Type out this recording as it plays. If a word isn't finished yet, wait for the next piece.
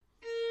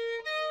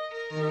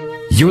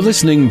You're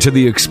listening to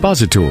the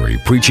expository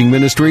preaching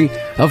ministry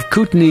of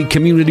Kootenai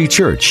Community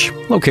Church,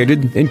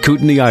 located in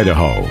Kootenai,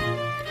 Idaho.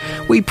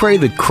 We pray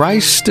that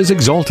Christ is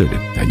exalted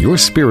and your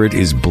spirit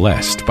is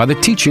blessed by the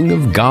teaching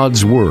of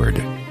God's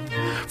Word.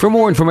 For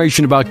more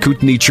information about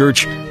Kootenai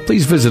Church,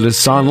 please visit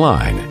us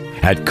online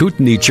at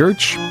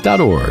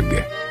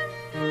kootenaichurch.org.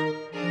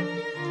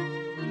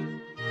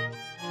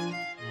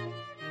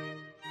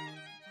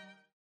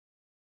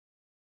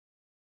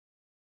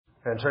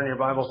 And turn your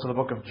Bibles to the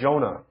book of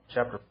Jonah,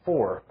 chapter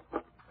 4.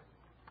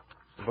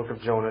 The book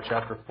of Jonah,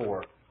 chapter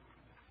 4.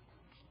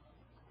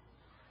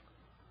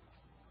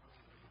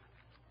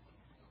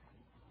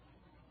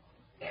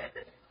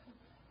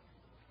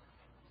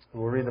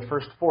 We'll read the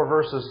first 4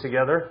 verses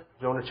together.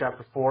 Jonah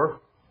chapter 4.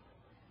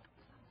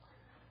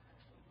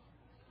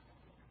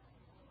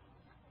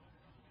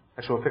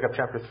 Actually, we'll pick up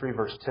chapter 3,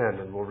 verse 10,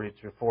 and we'll read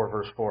through 4,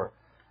 verse 4.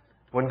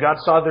 When God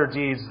saw their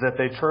deeds, that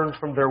they turned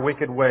from their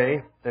wicked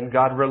way, then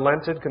God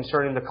relented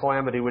concerning the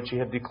calamity which He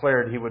had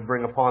declared He would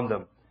bring upon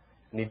them.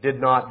 And He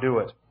did not do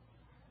it.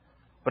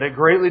 But it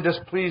greatly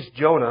displeased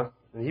Jonah,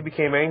 and he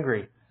became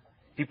angry.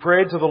 He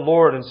prayed to the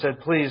Lord and said,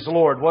 "Please,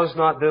 Lord, was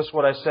not this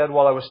what I said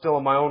while I was still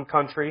in my own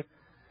country?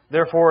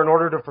 Therefore, in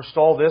order to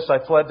forestall this, I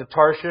fled to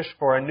Tarshish,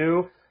 for I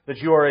knew that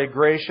you are a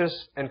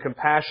gracious and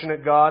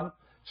compassionate God,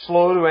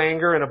 slow to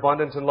anger and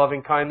abundant in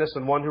loving kindness,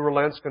 and one who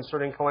relents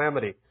concerning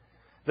calamity.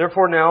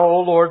 Therefore now, O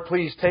Lord,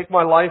 please take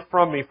my life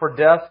from me, for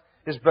death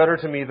is better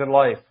to me than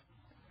life."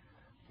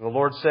 And the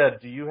Lord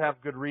said, "Do you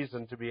have good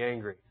reason to be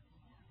angry?"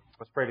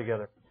 Let's pray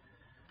together.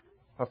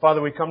 Our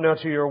Father, we come now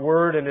to your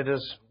word, and it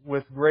is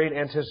with great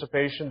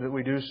anticipation that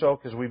we do so,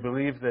 because we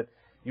believe that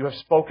you have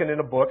spoken in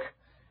a book,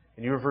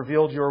 and you have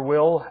revealed your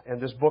will, and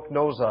this book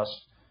knows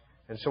us.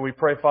 And so we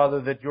pray, Father,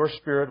 that your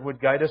Spirit would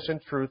guide us in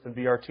truth and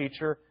be our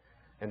teacher,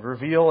 and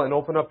reveal and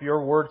open up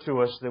your word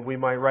to us that we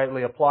might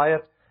rightly apply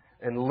it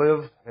and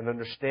live and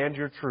understand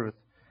your truth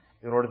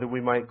in order that we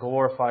might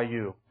glorify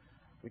you.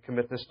 We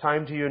commit this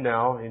time to you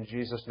now in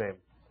Jesus' name.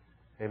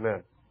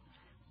 Amen.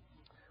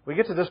 We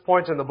get to this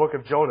point in the book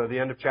of Jonah, the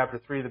end of chapter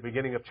 3, the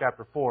beginning of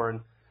chapter 4,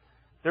 and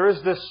there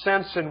is this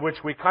sense in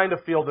which we kind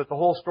of feel that the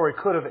whole story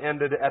could have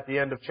ended at the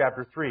end of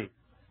chapter 3.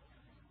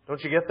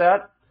 Don't you get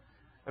that?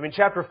 I mean,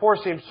 chapter 4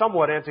 seems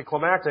somewhat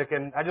anticlimactic,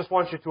 and I just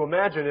want you to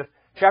imagine if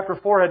chapter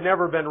 4 had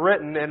never been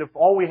written, and if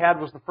all we had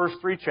was the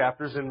first 3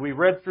 chapters, and we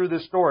read through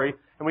this story,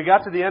 and we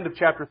got to the end of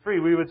chapter 3,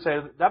 we would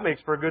say, that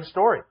makes for a good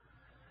story.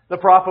 The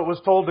prophet was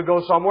told to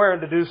go somewhere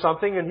and to do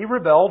something, and he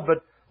rebelled,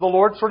 but the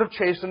Lord sort of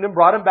chastened him,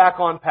 brought him back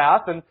on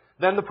path, and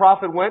then the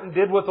prophet went and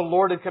did what the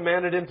Lord had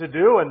commanded him to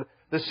do, and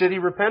the city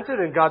repented,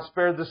 and God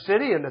spared the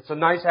city, and it's a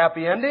nice,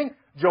 happy ending.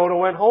 Jonah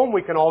went home.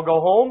 We can all go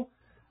home.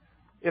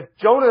 If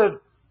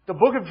the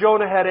book of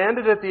Jonah had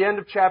ended at the end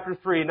of chapter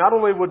 3, not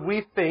only would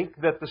we think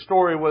that the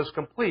story was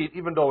complete,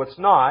 even though it's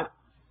not,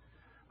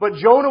 but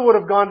Jonah would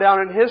have gone down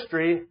in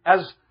history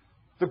as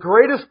the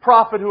greatest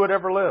prophet who had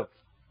ever lived.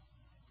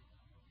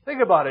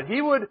 Think about it.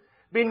 He would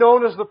be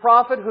known as the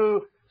prophet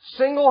who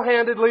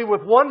single-handedly,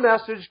 with one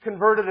message,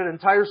 converted an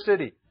entire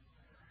city.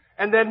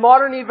 And then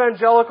modern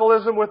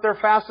evangelicalism, with their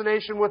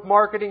fascination with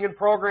marketing and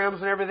programs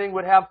and everything,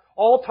 would have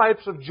all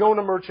types of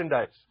Jonah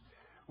merchandise.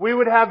 We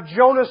would have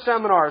Jonah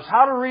seminars,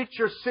 how to reach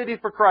your city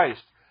for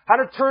Christ, how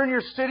to turn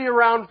your city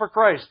around for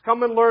Christ.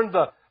 Come and learn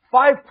the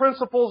 5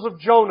 principles of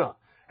Jonah.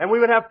 And we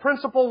would have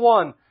principle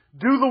 1,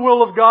 do the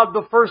will of God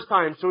the first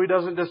time so He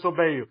doesn't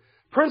disobey you.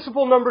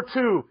 Principle number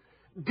 2,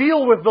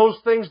 deal with those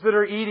things that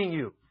are eating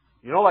you.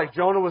 You know, like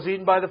Jonah was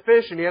eaten by the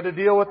fish and he had to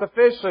deal with the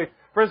fish. So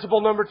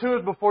principle number 2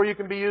 is before you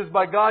can be used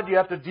by God, you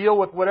have to deal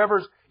with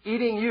whatever's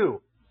eating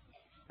you.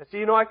 And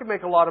see, I could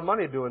make a lot of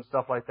money doing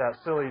stuff like that,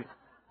 silly,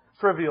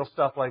 trivial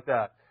stuff like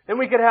that. Then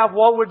we could have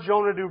What Would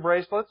Jonah Do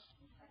bracelets.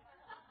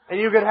 And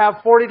you could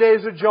have 40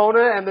 Days of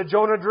Jonah and the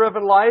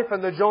Jonah-driven life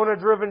and the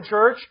Jonah-driven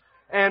church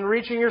and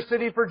reaching your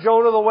city for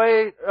Jonah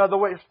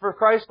for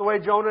Christ the way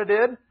Jonah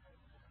did.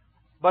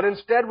 But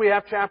instead we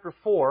have chapter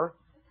 4.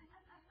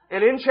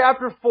 And in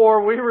chapter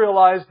 4 we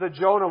realize that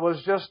Jonah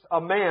was just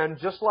a man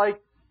just like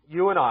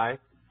you and I,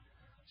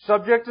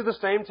 subject to the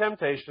same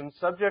temptations,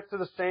 subject to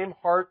the same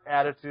heart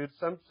attitudes,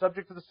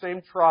 subject to the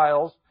same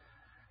trials,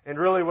 and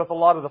really with a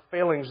lot of the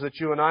failings that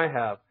you and I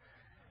have.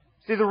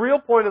 See, the real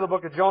point of the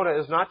book of Jonah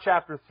is not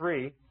chapter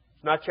 3. It's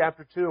not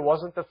chapter 2. It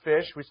wasn't the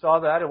fish. We saw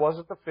that. It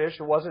wasn't the fish.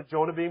 It wasn't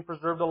Jonah being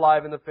preserved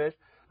alive in the fish.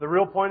 The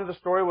real point of the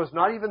story was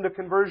not even the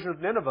conversion of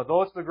Nineveh.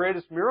 Though it's the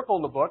greatest miracle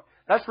in the book,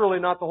 that's really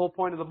not the whole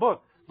point of the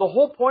book. The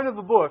whole point of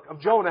the book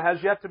of Jonah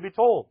has yet to be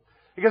told.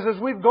 Because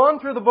as we've gone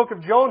through the book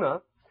of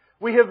Jonah,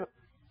 we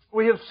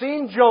have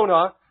seen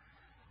Jonah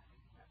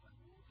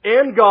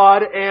and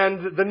God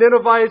and the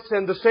Ninevites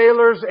and the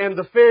sailors and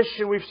the fish,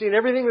 and we've seen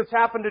everything that's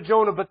happened to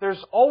Jonah, but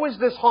there's always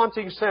this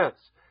haunting sense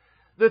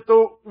that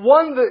the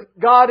one that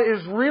God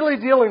is really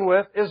dealing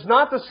with is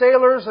not the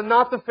sailors and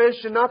not the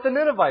fish and not the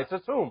Ninevites.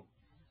 It's whom?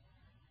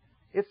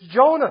 It's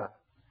Jonah.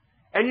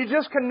 And you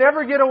just can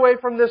never get away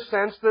from this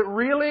sense that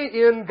really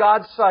in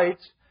God's sight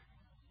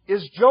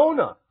is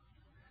Jonah.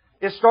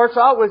 It starts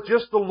out with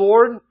just the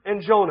Lord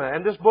and Jonah.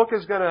 And this book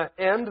is going to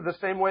end the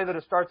same way that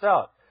it starts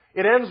out.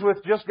 It ends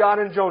with just God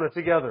and Jonah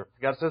together.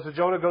 God says to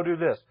Jonah, go do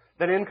this.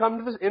 Then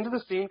into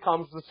the scene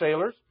comes the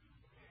sailors.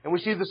 And we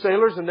see the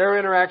sailors and their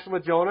interaction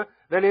with Jonah.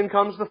 Then in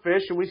comes the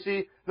fish, and we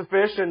see the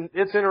fish and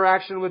its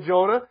interaction with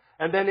Jonah.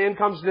 And then in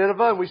comes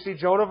Nineveh, and we see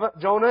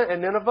Jonah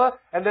and Nineveh.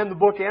 And then the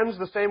book ends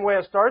the same way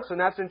it starts, and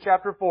that's in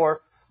chapter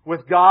 4,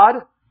 with God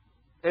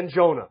and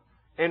Jonah.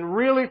 And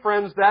really,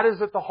 friends, that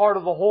is at the heart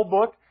of the whole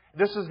book.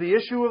 This is the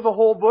issue of the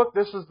whole book.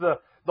 This is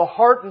the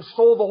heart and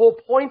soul. The whole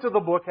point of the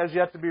book has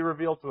yet to be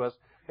revealed to us.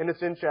 And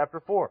it's in chapter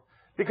 4.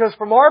 Because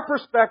from our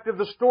perspective,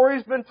 the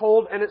story's been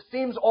told and it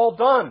seems all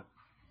done.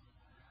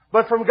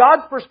 But from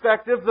God's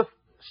perspective, the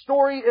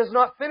story is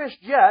not finished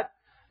yet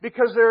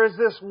because there is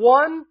this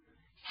one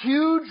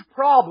huge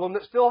problem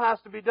that still has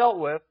to be dealt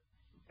with,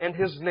 and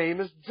his name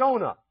is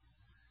Jonah.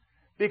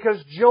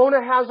 Because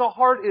Jonah has a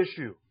heart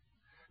issue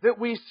that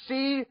we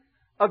see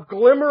a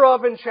glimmer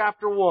of in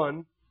chapter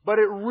 1, but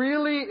it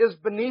really is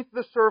beneath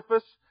the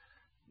surface,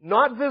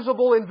 not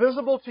visible,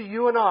 invisible to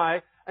you and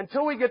I,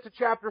 until we get to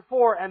chapter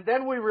 4, and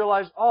then we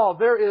realize, oh,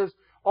 there is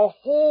a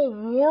whole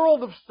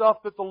world of stuff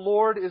that the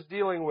Lord is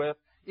dealing with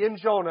in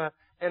Jonah,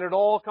 and it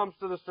all comes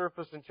to the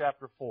surface in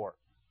chapter 4.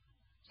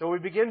 So we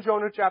begin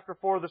Jonah chapter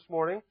 4 this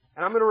morning,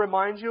 and I'm going to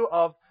remind you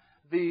of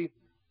the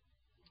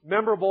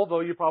memorable,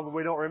 though you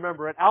probably don't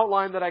remember it,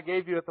 outline that I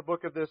gave you at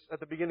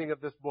the beginning of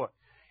this book.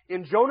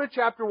 In Jonah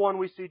chapter 1,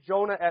 we see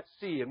Jonah at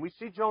sea, and we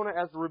see Jonah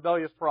as the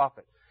rebellious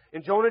prophet.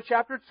 In Jonah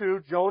chapter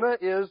 2, Jonah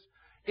is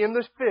in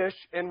the fish,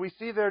 and we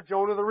see there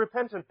Jonah the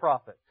repentant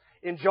prophet.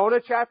 In Jonah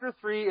chapter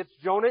 3, it's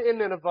Jonah in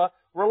Nineveh,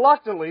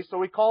 reluctantly, so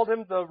we called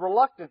him the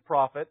reluctant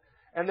prophet.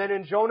 And then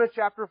in Jonah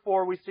chapter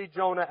 4, we see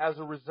Jonah as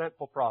a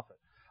resentful prophet.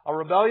 A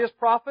rebellious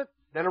prophet,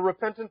 then a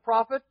repentant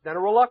prophet, then a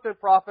reluctant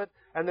prophet,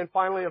 and then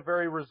finally a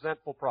very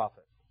resentful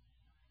prophet.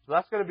 So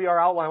that's going to be our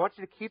outline. I want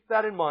you to keep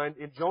that in mind.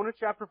 In Jonah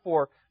chapter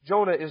 4,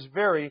 Jonah is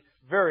very,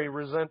 very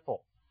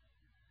resentful.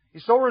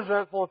 He's so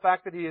resentful, in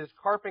fact, that he is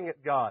carping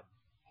at God.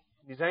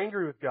 He's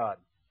angry with God.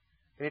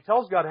 And he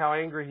tells God how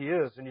angry he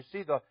is. And you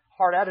see the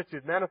heart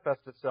attitude manifest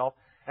itself.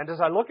 And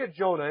as I look at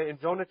Jonah in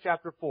Jonah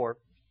chapter 4,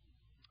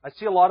 I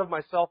see a lot of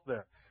myself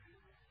there.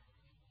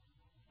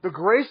 The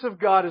grace of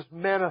God is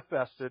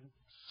manifested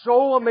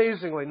so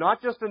amazingly,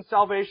 not just in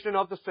salvation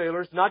of the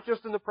sailors, not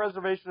just in the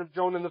preservation of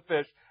Jonah and the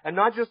fish, and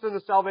not just in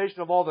the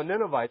salvation of all the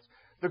Ninevites.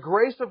 The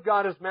grace of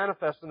God is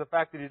manifest in the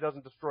fact that He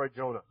doesn't destroy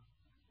Jonah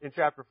in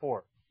chapter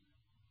 4.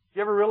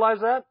 You ever realize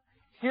that?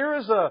 Here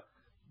is a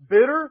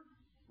bitter,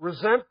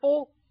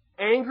 resentful,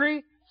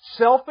 angry,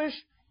 selfish,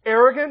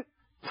 arrogant,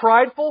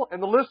 prideful,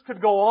 and the list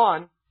could go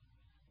on,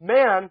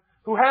 man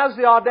who has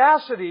the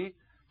audacity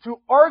to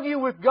argue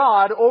with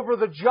God over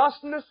the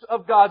justness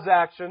of God's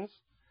actions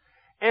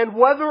and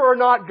whether or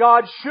not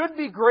God should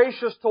be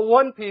gracious to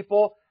one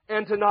people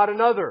and to not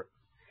another.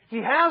 He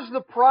has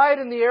the pride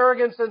and the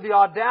arrogance and the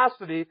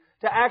audacity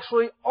to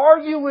actually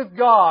argue with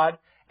God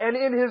and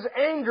in his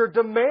anger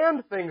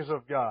demand things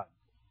of God.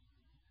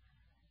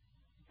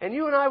 And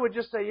you and I would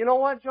just say, you know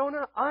what,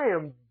 Jonah? I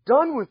am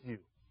done with you.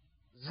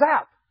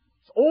 Zap.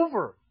 It's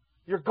over.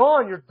 You're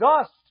gone. You're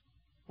dust.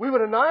 We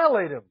would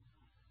annihilate him.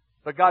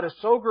 But God is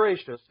so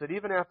gracious that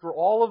even after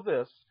all of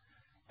this,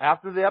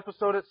 after the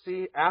episode at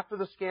sea, after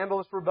the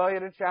scandalous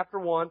rebellion in chapter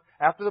 1,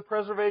 after the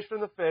preservation of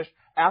the fish,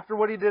 after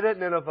what He did at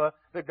Nineveh,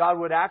 that God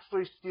would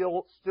actually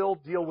still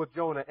deal with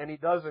Jonah. And He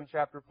does in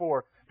chapter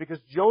 4, because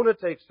Jonah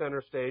takes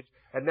center stage,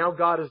 and now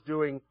God is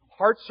doing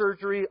heart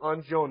surgery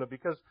on Jonah.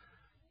 Because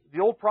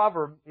the old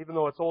proverb, even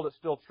though it's old, it's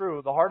still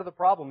true, the heart of the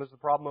problem is the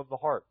problem of the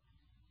heart.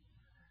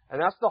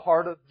 And that's the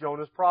heart of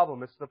Jonah's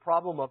problem. It's the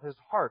problem of his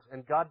heart.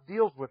 And God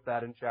deals with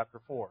that in chapter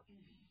 4.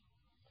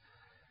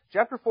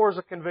 Chapter 4 is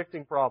a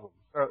convicting problem,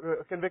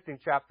 or a convicting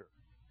chapter.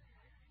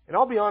 And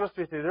I'll be honest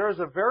with you, there is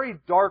a very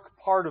dark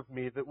part of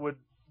me that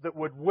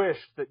would wish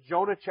that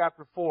Jonah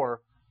chapter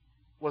 4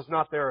 was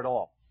not there at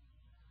all.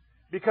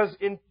 Because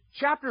in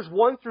chapters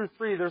 1 through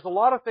 3, there's a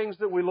lot of things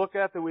that we look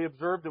at, that we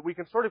observe, that we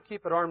can sort of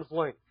keep at arm's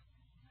length.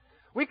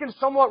 We can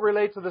somewhat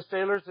relate to the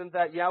sailors in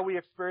that, yeah, we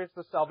experienced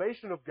the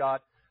salvation of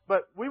God,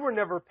 but we were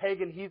never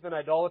pagan, heathen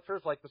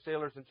idolaters like the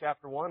sailors in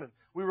chapter 1, and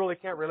we really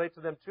can't relate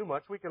to them too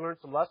much. We can learn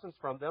some lessons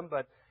from them,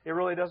 but it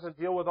really doesn't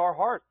deal with our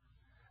heart.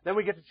 Then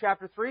we get to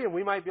chapter 3, and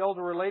we might be able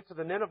to relate to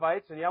the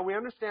Ninevites, and yeah, we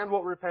understand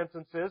what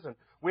repentance is, and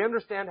we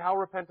understand how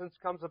repentance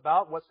comes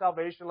about, what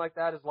salvation like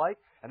that is like,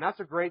 and that's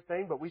a great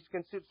thing, but we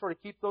can sort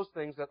of keep those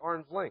things at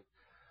arm's length.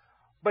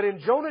 But in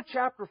Jonah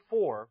chapter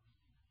 4,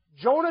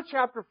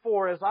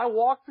 as I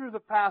walk through the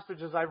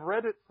passage, as I've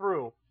read it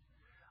through,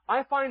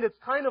 I find it's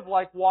kind of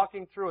like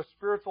walking through a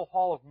spiritual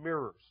hall of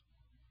mirrors.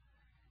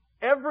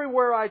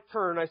 Everywhere I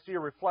turn, I see a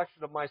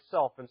reflection of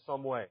myself in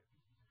some way.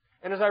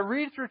 And as I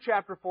read through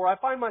chapter 4, I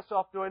find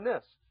myself doing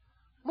this.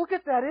 Look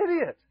at that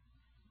idiot.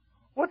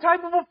 What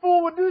type of a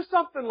fool would do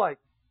something like?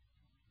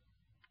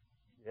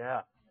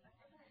 Yeah.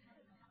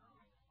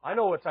 I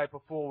know what type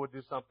of fool would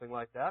do something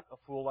like that. A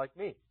fool like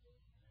me.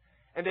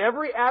 And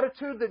every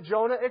attitude that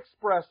Jonah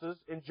expresses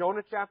in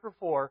Jonah chapter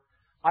 4,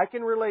 I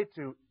can relate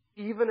to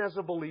even as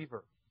a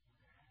believer.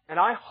 And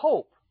I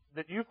hope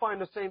that you find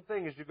the same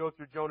thing as you go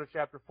through Jonah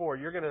chapter 4.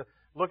 You're going to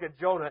look at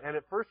Jonah, and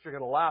at first you're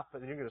going to laugh, but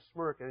then you're going to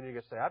smirk, and then you're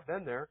going to say, I've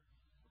been there.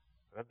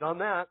 I've done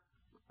that.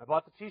 I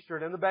bought the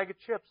t-shirt and the bag of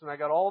chips, and I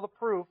got all the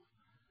proof,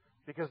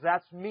 because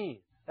that's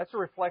me. That's a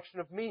reflection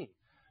of me.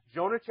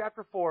 Jonah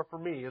chapter 4 for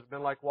me has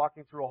been like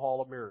walking through a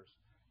hall of mirrors.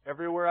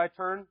 Everywhere I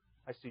turn,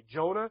 I see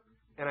Jonah,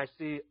 and I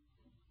see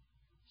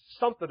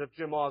something of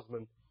Jim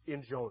Osmond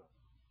in Jonah.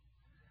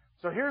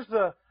 So here's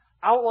the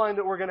outline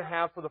that we're going to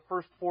have for the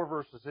first 4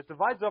 verses. It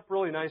divides up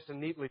really nice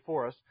and neatly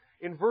for us.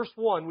 In verse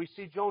 1, we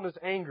see Jonah's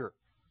anger.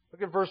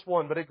 Look at verse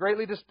 1. But it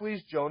greatly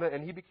displeased Jonah,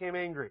 and he became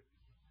angry.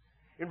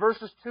 In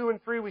verses 2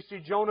 and 3, we see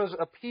Jonah's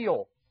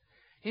appeal.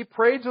 He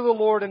prayed to the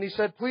Lord, and he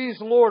said, Please,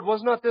 Lord,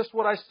 was not this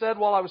what I said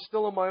while I was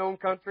still in my own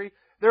country?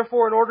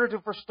 Therefore, in order to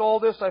forestall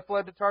this, I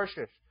fled to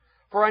Tarshish.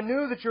 For I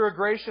knew that you are a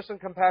gracious and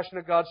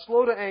compassionate God,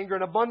 slow to anger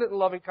and abundant in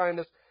loving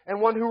kindness,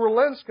 and one who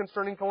relents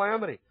concerning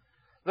calamity.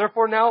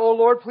 Therefore now, O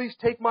Lord, please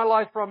take my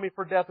life from me,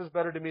 for death is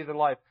better to me than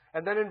life.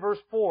 And then in verse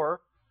 4,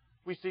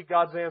 we see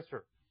God's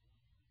answer.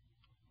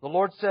 The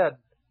Lord said,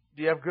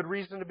 Do you have good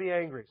reason to be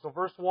angry? So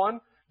verse 1,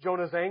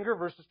 Jonah's anger.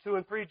 Verses 2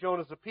 and 3,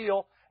 Jonah's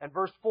appeal. And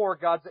verse 4,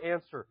 God's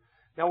answer.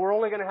 Now we're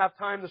only going to have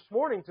time this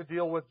morning to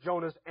deal with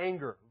Jonah's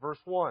anger, verse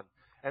 1.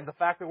 And the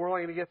fact that we're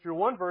only going to get through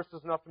one verse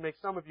is enough to make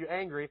some of you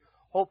angry,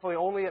 hopefully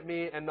only at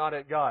me and not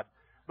at God.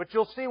 But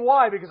you'll see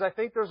why, because I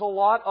think there's a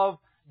lot of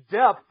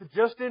depth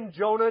just in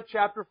Jonah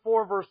chapter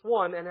 4 verse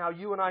 1 and how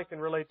you and I can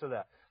relate to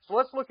that. So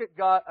let's look at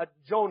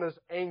Jonah's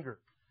anger.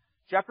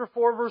 Chapter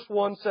 4 verse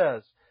 1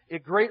 says,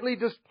 It greatly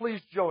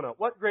displeased Jonah.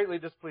 What greatly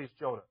displeased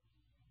Jonah?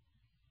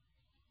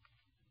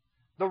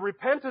 The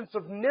repentance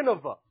of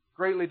Nineveh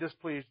greatly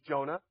displeased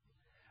Jonah.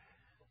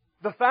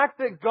 The fact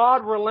that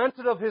God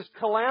relented of His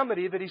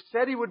calamity that He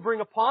said He would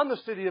bring upon the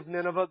city of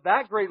Nineveh,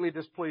 that greatly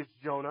displeased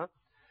Jonah.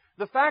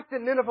 The fact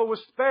that Nineveh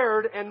was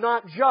spared and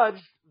not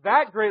judged,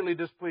 that greatly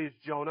displeased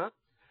Jonah.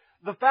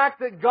 The fact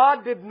that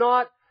God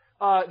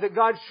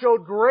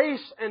showed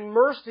grace and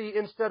mercy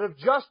instead of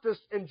justice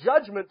and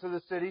judgment to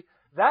the city,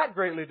 that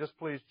greatly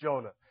displeased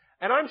Jonah.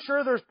 And I'm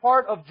sure there's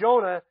part of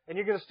Jonah, and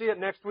you're going to see it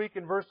next week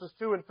in verses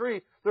 2 and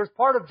 3, there's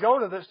part of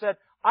Jonah that said,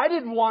 I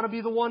didn't want to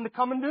be the one to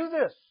come and do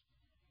this.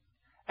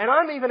 And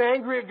I'm even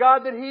angry at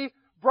God that He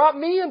brought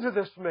me into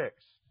this mix.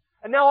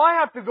 And now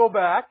I have to go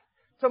back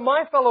to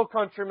my fellow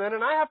countrymen,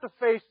 and I have to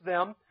face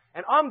them,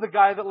 and I'm the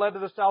guy that led to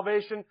the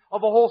salvation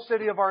of a whole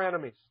city of our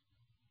enemies.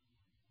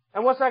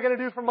 And what's that going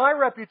to do for my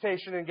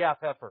reputation in Gath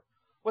Hepher?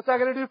 What's that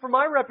going to do for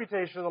my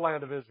reputation in the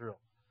land of Israel?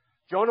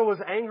 Jonah was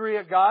angry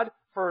at God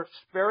for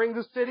sparing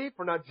the city,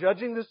 for not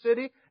judging the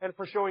city, and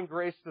for showing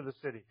grace to the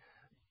city.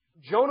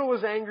 Jonah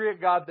was angry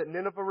at God that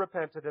Nineveh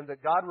repented and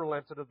that God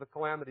relented of the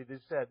calamity that He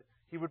said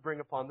He would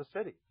bring upon the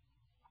city.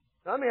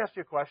 Now let me ask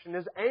you a question.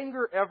 Is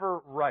anger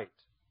ever right?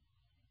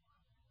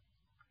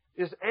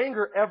 Is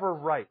anger ever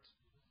right?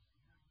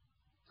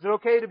 Is it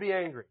okay to be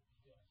angry?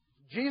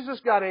 Jesus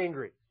got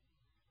angry.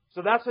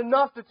 So that's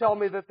enough to tell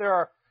me that there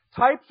are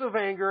types of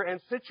anger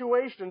and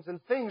situations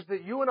and things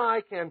that you and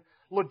I can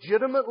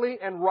legitimately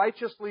and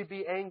righteously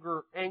be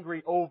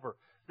angry over.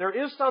 There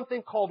is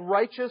something called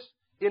righteous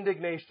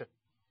indignation.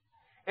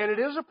 And it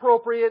is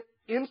appropriate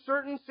in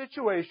certain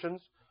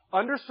situations,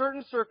 under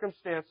certain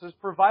circumstances,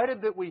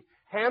 provided that we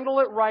handle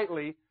it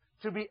rightly,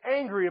 to be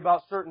angry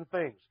about certain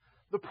things.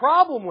 The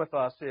problem with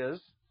us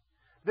is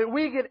that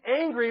we get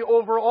angry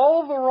over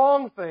all the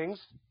wrong things,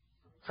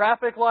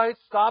 traffic lights,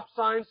 stop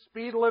signs,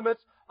 speed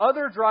limits,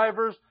 other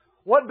drivers,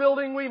 what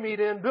building we meet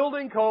in,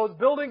 building codes,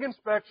 building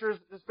inspectors,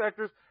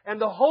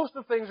 and the host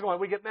of things going on.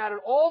 We get mad at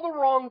all the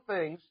wrong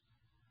things,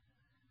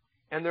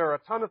 and there are a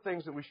ton of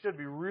things that we should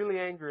be really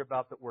angry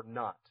about that we're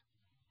not.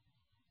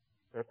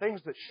 There are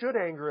things that should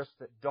anger us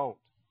that don't.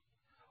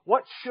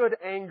 What should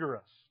anger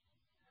us?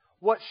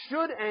 What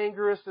should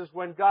anger us is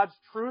when God's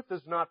truth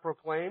is not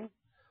proclaimed,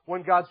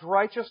 when God's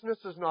righteousness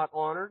is not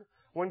honored,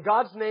 when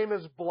God's name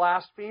is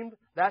blasphemed.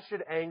 That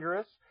should anger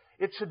us.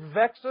 It should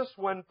vex us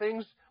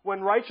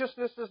when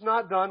righteousness is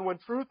not done, when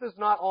truth is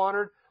not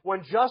honored,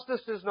 when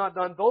justice is not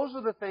done. Those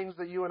are the things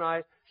that you and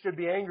I should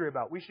be angry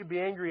about. We should be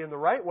angry in the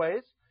right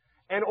ways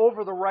and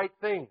over the right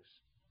things.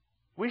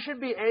 We should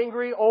be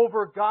angry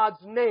over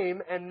God's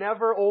name and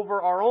never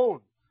over our own.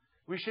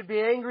 We should be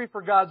angry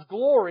for God's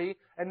glory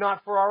and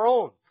not for our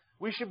own.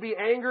 We should be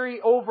angry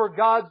over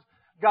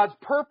God's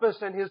purpose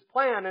and His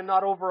plan and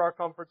not over our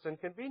comforts and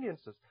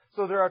conveniences.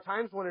 So there are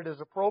times when it is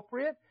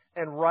appropriate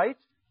and right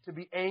to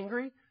be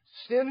angry.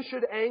 Sin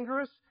should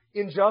anger us.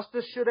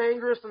 Injustice should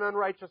anger us. And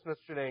unrighteousness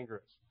should anger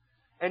us.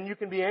 And you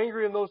can be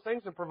angry in those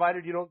things, and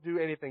provided you don't do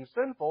anything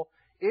sinful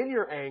in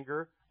your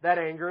anger, that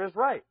anger is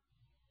right.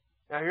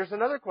 Now here's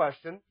another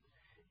question.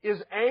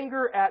 Is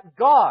anger at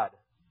God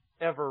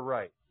ever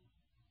right?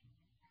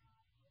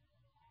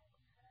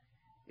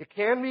 It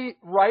can be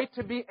right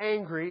to be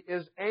angry.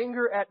 Is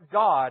anger at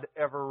God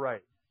ever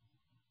right?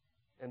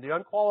 And the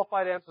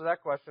unqualified answer to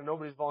that question,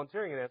 nobody's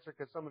volunteering an answer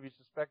because some of you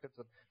suspect it's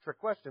a trick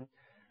question.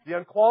 The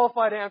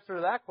unqualified answer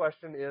to that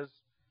question is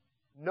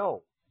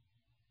no.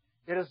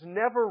 It is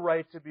never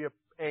right to be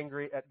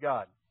angry at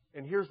God.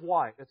 And here's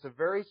why. It's a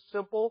very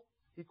simple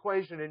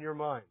equation in your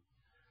mind.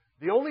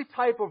 The only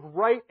type of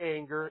right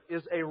anger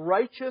is a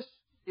righteous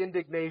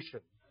indignation.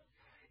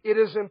 It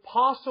is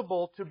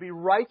impossible to be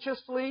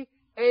righteously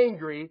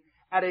angry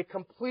at a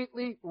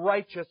completely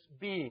righteous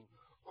being,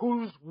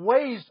 whose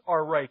ways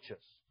are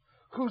righteous,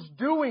 whose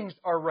doings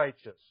are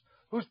righteous,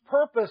 whose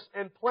purpose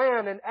and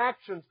plan and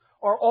actions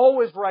are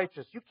always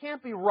righteous. You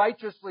can't be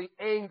righteously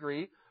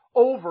angry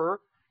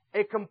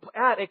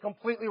at a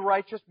completely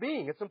righteous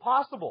being. It's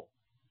impossible.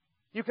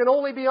 You can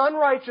only be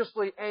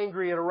unrighteously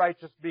angry at a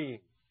righteous being.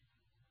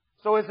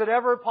 So is it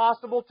ever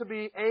possible to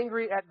be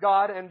angry at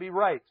God and be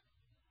right?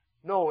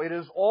 No, it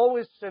is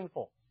always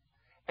sinful.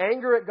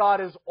 Anger at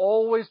God is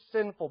always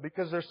sinful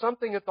because there's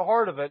something at the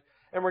heart of it,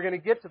 and we're going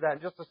to get to that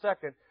in just a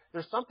second.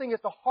 There's something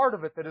at the heart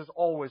of it that is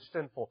always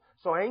sinful.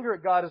 So anger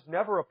at God is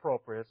never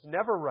appropriate. It's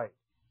never right.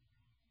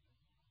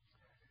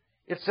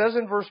 It says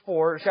in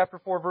chapter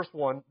 4, verse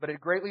 1, but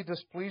it greatly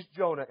displeased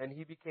Jonah, and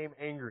he became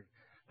angry.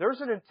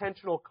 There's an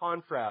intentional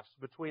contrast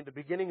between the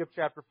beginning of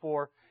chapter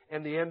 4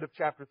 and the end of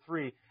chapter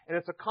 3. And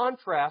it's a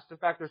contrast. In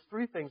fact, there's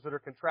three things that are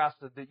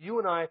contrasted that you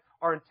and I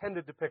are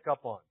intended to pick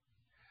up on.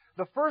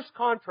 The first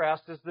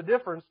contrast is the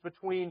difference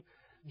between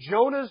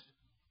Jonah's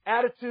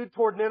attitude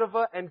toward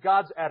Nineveh and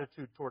God's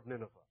attitude toward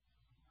Nineveh.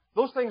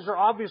 Those things are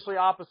obviously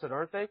opposite,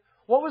 aren't they?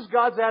 What was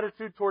God's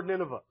attitude toward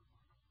Nineveh?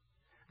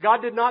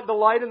 God did not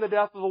delight in the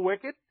death of the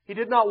wicked. He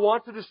did not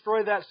want to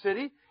destroy that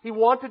city. He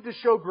wanted to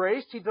show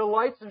grace. He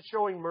delights in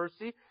showing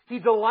mercy. He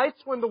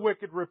delights when the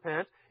wicked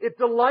repent. It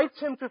delights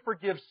Him to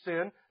forgive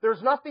sin.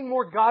 There's nothing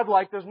more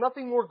godlike, there's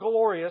nothing more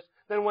glorious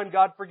than when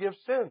God forgives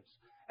sins.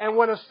 And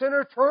when a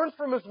sinner turns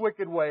from his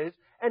wicked ways,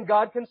 and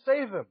God can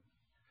save him.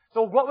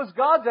 So what was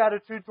God's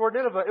attitude toward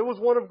Nineveh? It was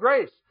one of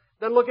grace.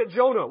 Then look at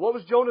Jonah. What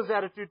was Jonah's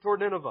attitude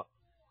toward Nineveh?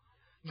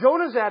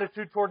 Jonah's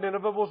attitude toward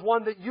Nineveh was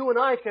one that you and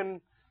I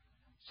can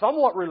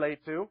somewhat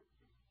relate to,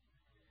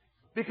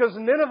 because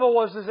Nineveh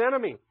was his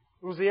enemy.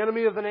 It was the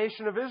enemy of the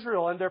nation of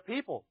Israel and their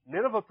people.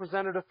 Nineveh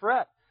presented a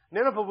threat.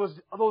 Nineveh was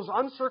those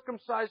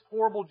uncircumcised,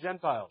 horrible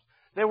Gentiles.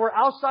 They were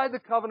outside the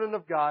covenant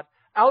of God,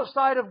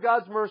 outside of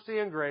God's mercy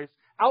and grace,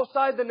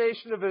 outside the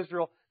nation of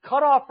Israel,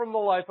 cut off from the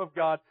life of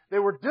God. They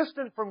were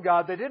distant from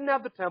God. They didn't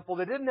have the temple.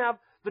 They didn't have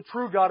the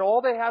true God.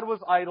 All they had was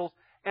idols,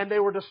 and they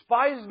were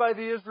despised by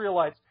the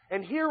Israelites.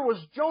 And here was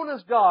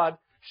Jonah's God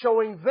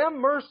showing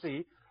them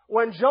mercy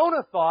when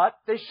Jonah thought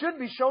they should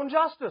be shown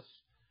justice.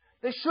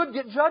 They should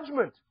get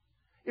judgment.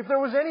 If there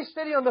was any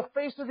city on the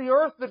face of the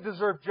earth that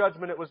deserved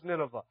judgment, it was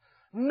Nineveh.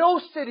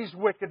 No city's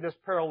wickedness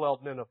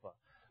paralleled Nineveh.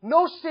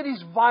 No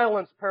city's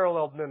violence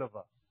paralleled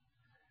Nineveh.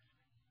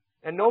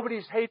 And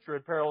nobody's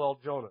hatred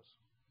paralleled Jonah's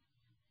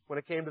when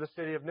it came to the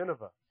city of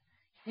Nineveh.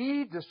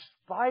 He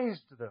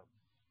despised them.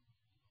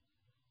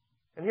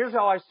 And here's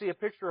how I see a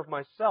picture of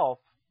myself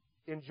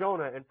in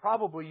Jonah, and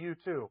probably you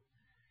too.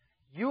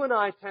 You and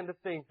I tend to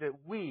think that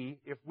we,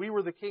 if we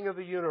were the king of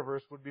the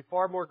universe, would be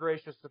far more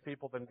gracious to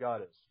people than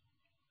God is.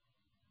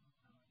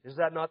 Is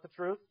that not the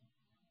truth?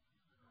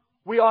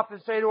 We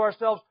often say to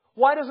ourselves,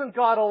 why doesn't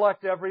God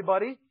elect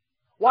everybody?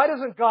 Why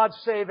doesn't God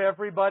save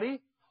everybody?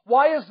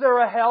 Why is there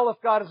a hell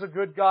if God is a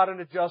good God and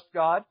a just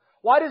God?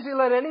 Why does He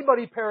let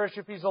anybody perish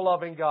if He's a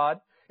loving God?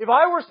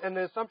 And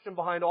the assumption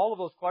behind all of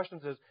those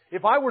questions is,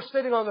 if I were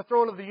sitting on the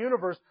throne of the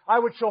universe, I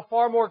would show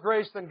far more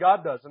grace than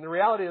God does. And the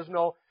reality is,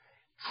 no.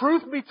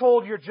 Truth be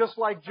told, you're just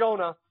like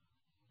Jonah,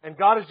 and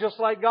God is just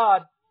like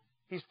God.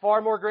 He's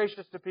far more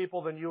gracious to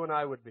people than you and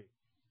I would be.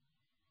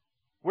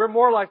 We're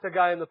more like the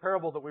guy in the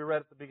parable that we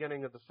read at the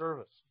beginning of the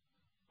service,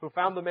 who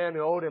found the man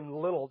who owed him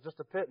little, just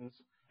a pittance,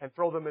 and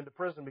throw them into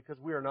prison because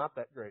we are not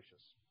that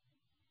gracious.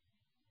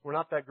 We're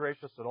not that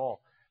gracious at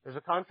all. There's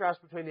a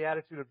contrast between the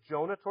attitude of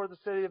Jonah toward the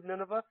city of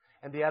Nineveh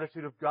and the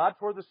attitude of God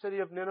toward the city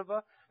of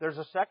Nineveh. There's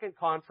a second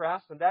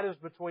contrast, and that is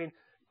between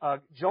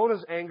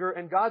Jonah's anger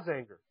and God's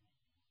anger.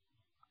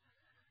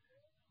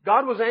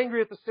 God was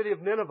angry at the city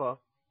of Nineveh,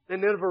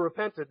 and Nineveh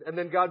repented, and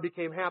then God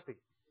became happy.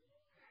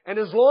 And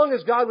as long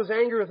as God was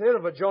angry with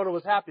Nineveh, Jonah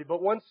was happy.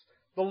 But once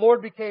the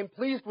Lord became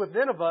pleased with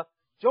Nineveh,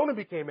 Jonah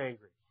became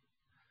angry.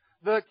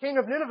 The king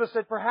of Nineveh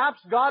said, perhaps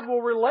God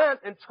will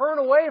relent and turn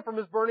away from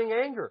His burning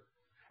anger.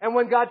 And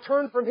when God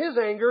turned from His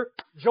anger,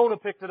 Jonah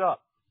picked it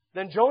up.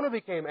 Then Jonah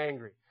became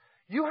angry.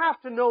 You have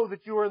to know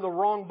that you are in the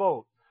wrong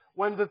boat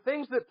when the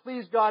things that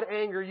please God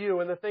anger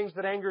you and the things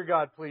that anger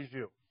God please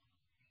you.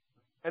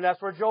 And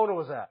that's where Jonah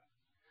was at.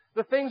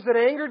 The things that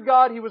angered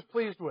God, he was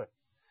pleased with.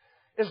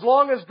 As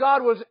long as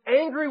God was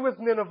angry with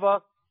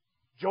Nineveh,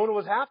 Jonah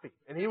was happy.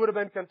 And he would have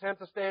been content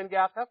to stay in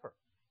Gath Hepher.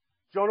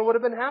 Jonah would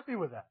have been happy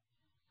with that.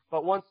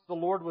 But once the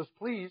Lord was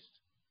pleased,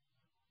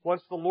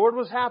 once the Lord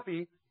was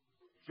happy,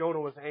 Jonah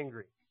was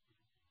angry.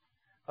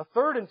 A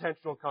third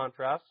intentional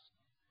contrast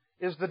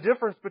is the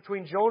difference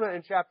between Jonah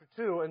in chapter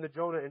 2 and the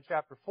Jonah in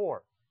chapter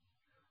 4.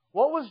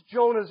 What was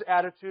Jonah's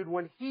attitude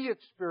when he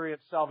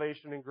experienced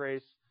salvation and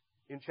grace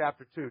in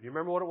chapter 2? Do you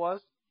remember what it was?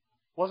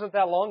 Wasn't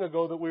that long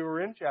ago that we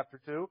were in chapter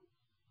 2.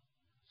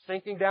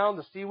 Sinking down,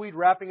 the seaweed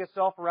wrapping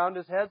itself around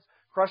his head,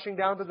 crushing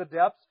down to the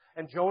depths.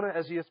 And Jonah,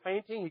 as he is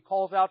fainting, he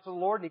calls out to the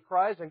Lord and he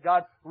cries, and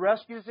God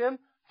rescues him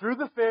through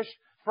the fish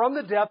from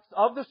the depths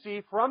of the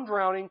sea, from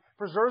drowning,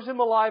 preserves him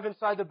alive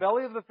inside the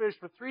belly of the fish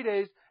for 3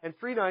 days and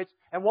 3 nights.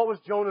 And what was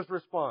Jonah's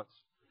response?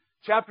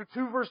 Chapter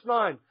 2, verse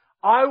 9.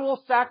 I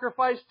will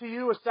sacrifice to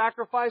you a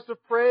sacrifice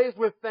of praise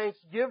with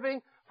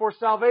thanksgiving, for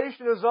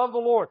salvation is of the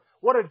Lord.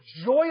 What a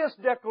joyous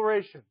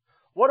declaration.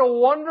 What a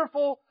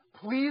wonderful,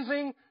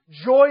 pleasing,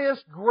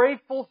 joyous,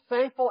 grateful,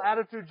 thankful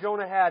attitude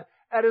Jonah had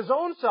at his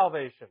own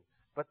salvation.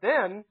 But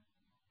then,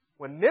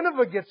 when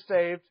Nineveh gets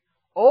saved,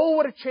 oh,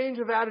 what a change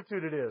of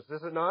attitude it is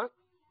it not?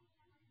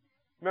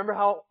 Remember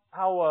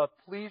how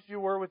pleased you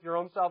were with your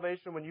own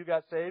salvation when you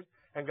got saved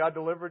and God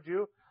delivered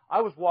you?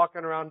 I was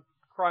walking around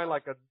crying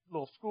like a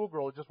little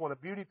schoolgirl who just won a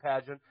beauty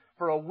pageant.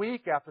 For a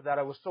week after that,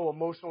 I was so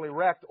emotionally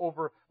wrecked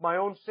over my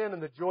own sin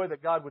and the joy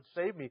that God would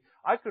save me.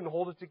 I couldn't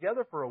hold it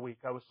together for a week.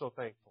 I was so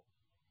thankful.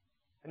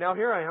 And now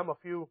here I am a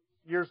few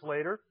years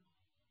later,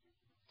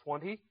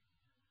 20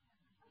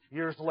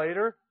 years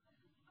later,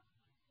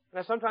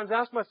 and I sometimes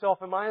ask myself,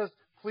 am I as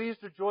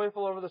pleased or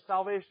joyful over the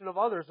salvation of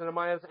others, and am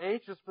I as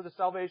anxious for the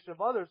salvation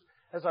of others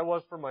as I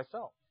was for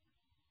myself?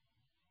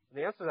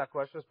 And the answer to that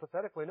question is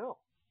pathetically no.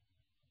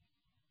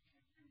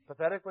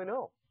 Pathetically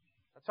no.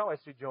 That's how I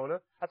see Jonah.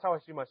 That's how I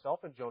see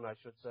myself in Jonah, I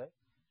should say.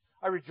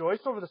 I rejoice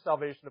over the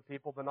salvation of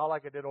people, but not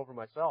like I did over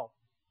myself.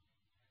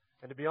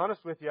 And to be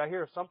honest with you, I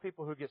hear of some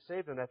people who get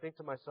saved, and I think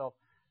to myself,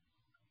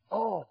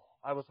 oh,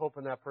 I was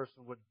hoping that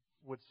person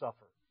would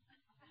suffer.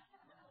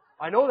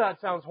 I know that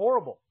sounds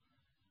horrible,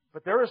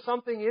 but there is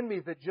something in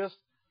me that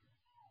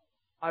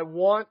I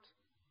want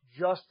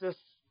justice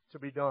to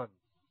be done.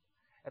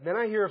 And then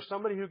I hear of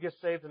somebody who gets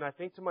saved, and I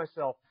think to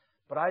myself,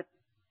 but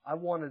I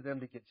wanted them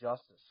to get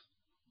justice,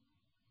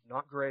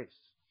 not grace.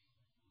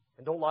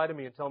 And don't lie to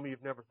me and tell me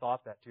you've never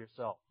thought that to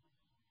yourself.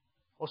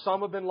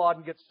 Osama bin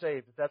Laden gets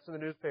saved. If that's in the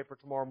newspaper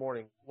tomorrow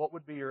morning, what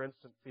would be your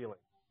instant feeling?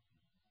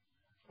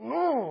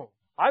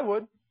 I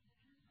would.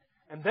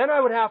 And then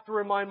I would have to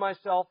remind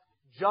myself,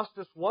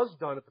 justice was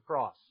done at the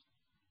cross.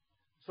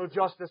 So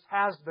justice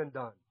has been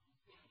done.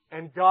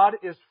 And God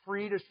is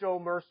free to show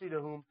mercy to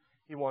whom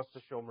He wants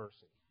to show mercy.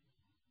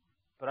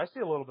 But I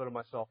see a little bit of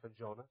myself in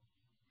Jonah,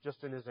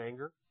 just in his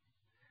anger.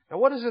 Now,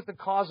 what is it that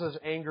causes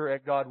anger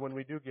at God when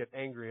we do get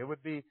angry? It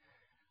would be,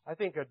 I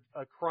think,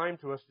 a crime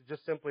to us to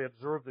just simply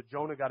observe that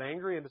Jonah got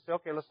angry and to say,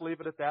 okay, let's leave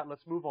it at that,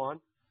 let's move on.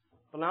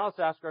 But now let's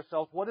ask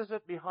ourselves, what is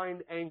it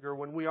behind anger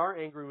when we are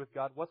angry with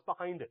God? What's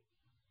behind it?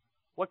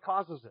 What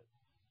causes it?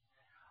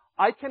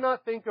 I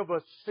cannot think of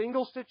a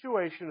single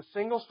situation, a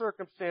single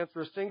circumstance,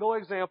 or a single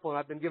example, and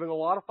I've been giving a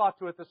lot of thought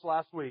to it this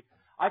last week.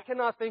 I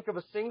cannot think of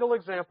a single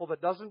example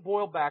that doesn't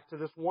boil back to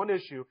this one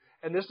issue,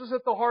 and this is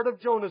at the heart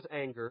of Jonah's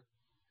anger,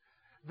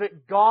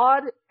 that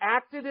God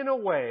acted in a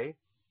way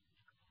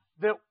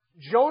that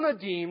Jonah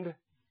deemed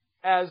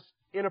as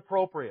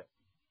inappropriate.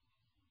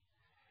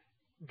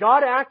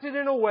 God acted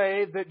in a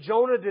way that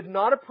Jonah did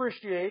not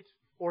appreciate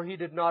or he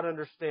did not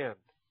understand.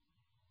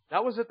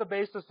 That was at the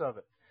basis of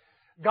it.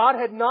 God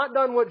had not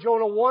done what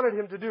Jonah wanted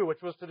him to do,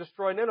 which was to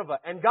destroy Nineveh.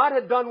 And God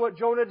had done what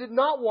Jonah did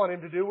not want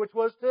him to do, which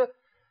was to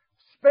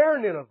spare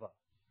Nineveh.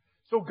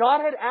 So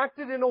God had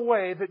acted in a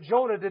way that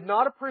Jonah did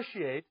not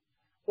appreciate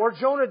or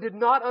Jonah did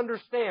not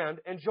understand,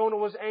 and Jonah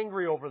was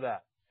angry over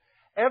that.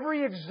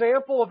 Every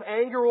example of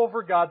anger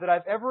over God that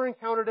I've ever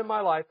encountered in my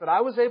life that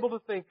I was able to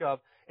think of,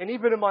 and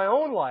even in my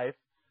own life,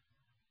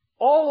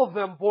 all of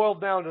them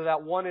boiled down to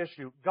that one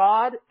issue.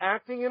 God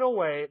acting in a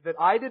way that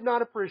I did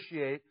not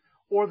appreciate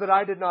or that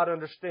I did not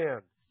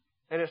understand.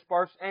 And it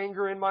sparks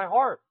anger in my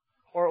heart,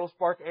 or it will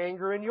spark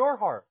anger in your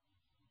heart.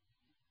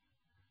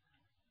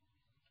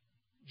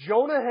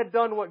 Jonah had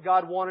done what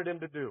God wanted him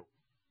to do.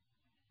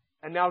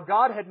 And now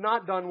God had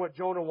not done what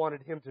Jonah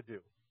wanted him to do.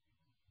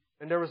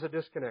 And there was a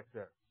disconnect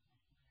there.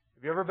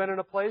 Have you ever been in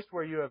a place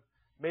where you have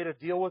made a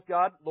deal with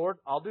God? Lord,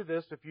 I'll do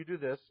this if you do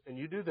this, and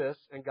you do this,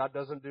 and God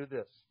doesn't do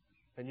this.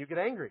 And you get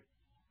angry.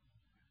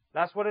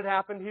 That's what had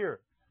happened here.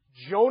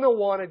 Jonah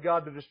wanted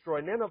God to destroy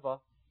Nineveh.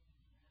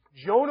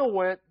 Jonah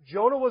went.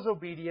 Jonah was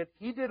obedient.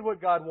 He did what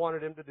God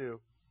wanted him to do.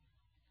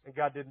 And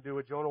God didn't do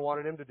what Jonah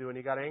wanted him to do, and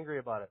he got angry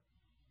about it.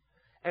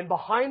 And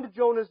behind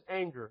Jonah's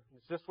anger,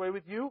 it's this way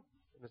with you,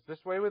 and it's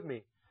this way with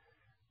me.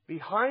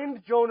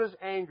 Behind Jonah's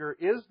anger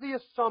is the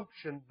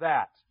assumption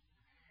that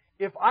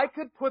if I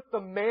could put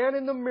the man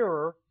in the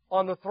mirror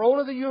on the throne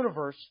of the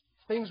universe,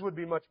 things would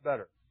be much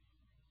better.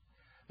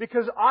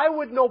 Because I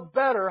would know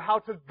better how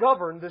to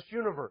govern this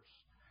universe.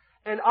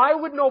 And I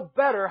would know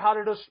better how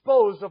to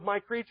dispose of my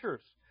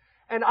creatures.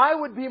 And I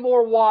would be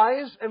more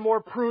wise and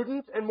more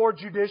prudent and more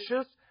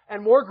judicious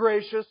and more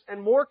gracious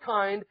and more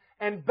kind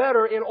and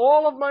better in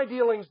all of my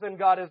dealings than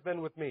God has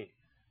been with me.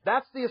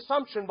 That's the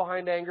assumption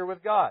behind anger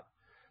with God.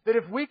 That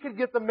if we could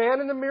get the man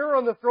in the mirror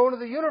on the throne of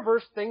the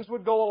universe, things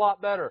would go a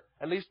lot better.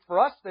 At least for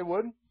us, they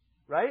would.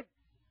 Right?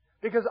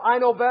 Because I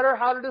know better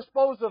how to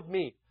dispose of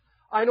me.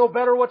 I know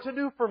better what to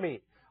do for me.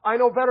 I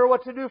know better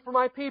what to do for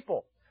my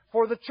people,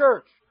 for the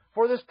church,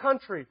 for this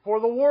country, for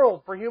the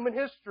world, for human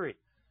history.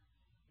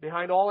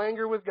 Behind all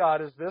anger with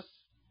God is this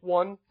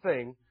one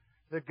thing,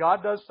 that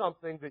God does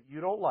something that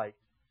you don't like,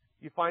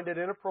 you find it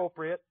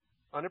inappropriate,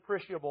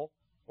 unappreciable,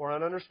 or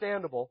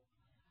ununderstandable,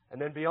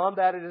 and then beyond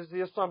that it is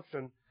the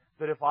assumption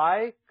that if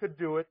I could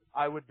do it,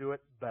 I would do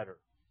it better.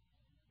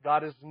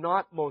 God is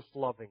not most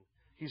loving.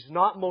 He's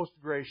not most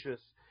gracious.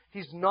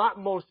 He's not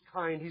most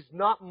kind. He's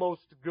not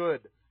most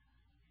good.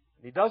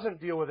 And He doesn't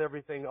deal with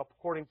everything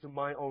according to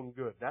my own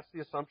good. That's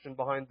the assumption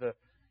behind the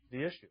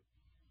issue.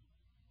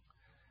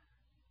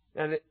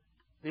 And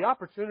the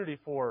opportunity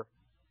for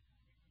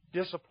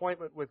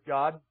disappointment with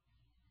God,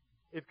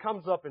 it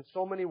comes up in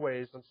so many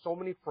ways, on so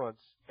many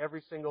fronts,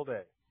 every single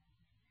day.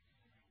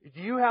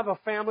 Do you have a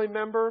family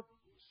member,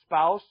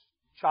 spouse,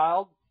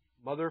 child,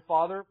 mother,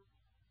 father,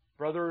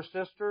 brother or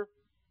sister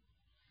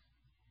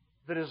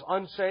that is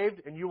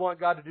unsaved and you want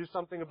God to do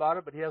something about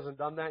it, but He hasn't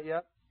done that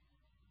yet?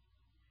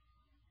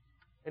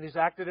 And He's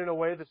acted in a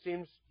way that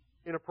seems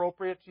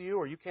inappropriate to you,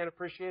 or you can't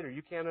appreciate, or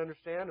you can't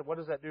understand? And what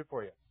does that do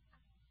for you?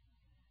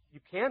 You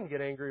can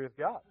get angry with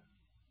God.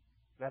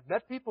 And I've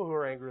met people who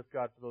are angry with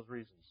God for those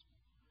reasons.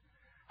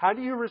 How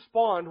do you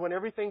respond when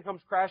everything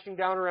comes crashing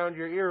down around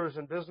your ears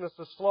and business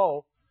is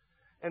slow,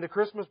 and the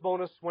Christmas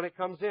bonus, when it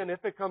comes in,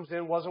 if it comes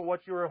in, wasn't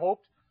what you were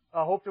hoped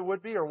it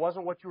would be, or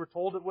wasn't what you were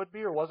told it would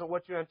be, or wasn't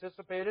what you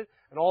anticipated,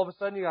 and all of a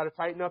sudden you got to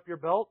tighten up your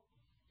belt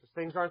because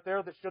things aren't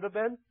there that should have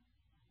been?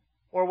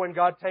 Or when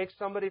God takes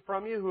somebody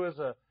from you who is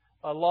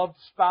a loved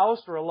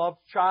spouse or a loved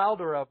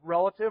child or a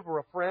relative or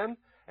a friend,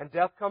 and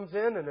death comes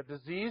in and a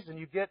disease, and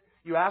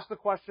you ask the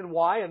question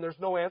why, and there's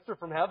no answer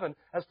from heaven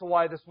as to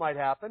why this might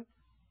happen.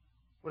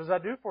 What does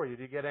that do for you?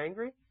 Do you get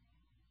angry?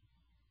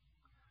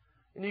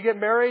 And you get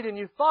married and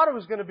you thought it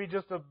was going to be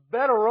just a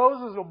bed of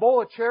roses, a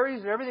bowl of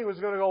cherries, and everything was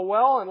going to go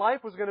well, and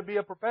life was going to be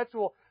a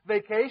perpetual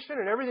vacation,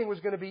 and everything was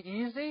going to be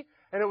easy,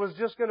 and it was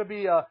just going to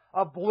be a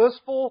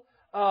blissful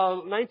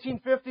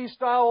 1950s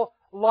style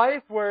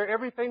life where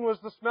everything was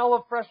the smell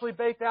of freshly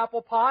baked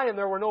apple pie and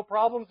there were no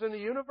problems in the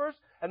universe.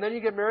 And then you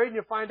get married and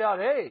you find out,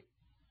 hey,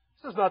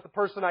 this is not the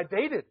person I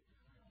dated.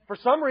 For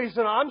some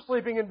reason, I'm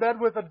sleeping in bed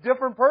with a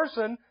different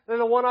person than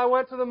the one I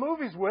went to the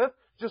movies with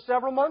just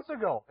several months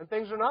ago. And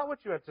things are not what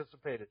you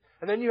anticipated.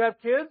 And then you have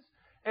kids,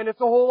 and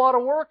it's a whole lot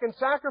of work and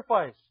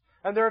sacrifice.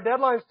 And there are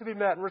deadlines to be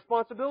met and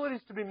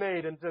responsibilities to be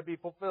made and to be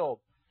fulfilled.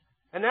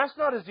 And that's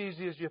not as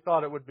easy as you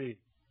thought it would be.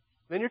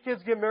 Then your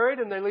kids get married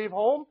and they leave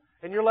home,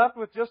 and you're left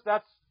with just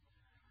that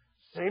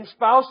same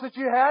spouse that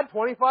you had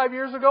 25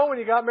 years ago when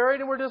you got married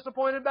and were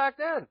disappointed back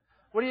then.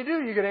 What do?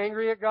 You get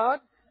angry at God?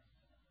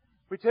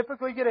 We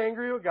typically get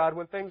angry with God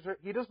when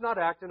He does not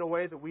act in a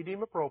way that we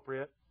deem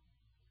appropriate,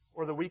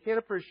 or that we can't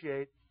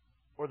appreciate,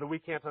 or that we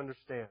can't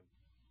understand.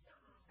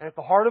 And at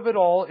the heart of it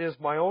all is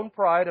my own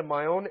pride and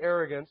my own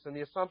arrogance and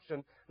the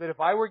assumption that if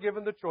I were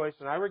given the choice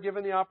and I were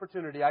given the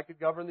opportunity, I could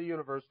govern the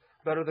universe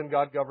better than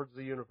God governs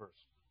the universe.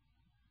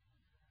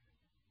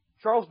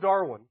 Charles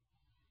Darwin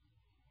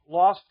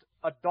lost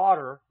a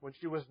daughter when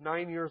she was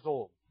 9 years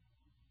old.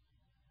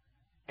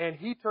 And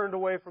he turned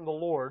away from the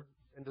Lord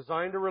and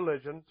designed a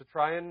religion to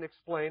try and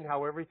explain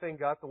how everything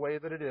got the way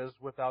that it is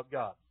without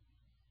God.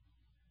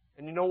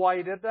 And you know why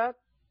he did that?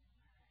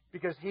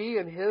 Because he,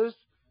 in his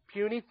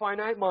puny,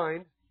 finite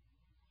mind,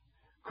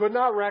 could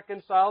not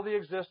reconcile the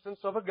existence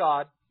of a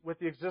God with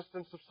the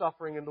existence of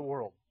suffering in the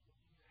world.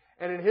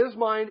 And in his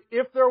mind,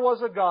 if there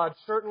was a God,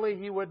 certainly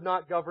He would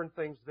not govern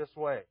things this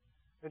way.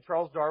 And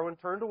Charles Darwin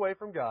turned away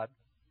from God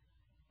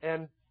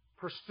and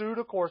pursued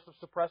a course of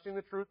suppressing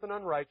the truth and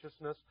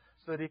unrighteousness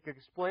so that he could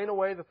explain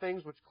away the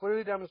things which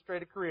clearly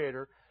demonstrate a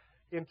Creator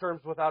in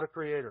terms without a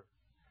Creator.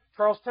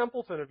 Charles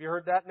Templeton, have you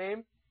heard that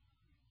name?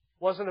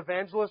 Was an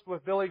evangelist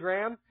with Billy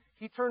Graham.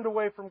 He turned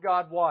away from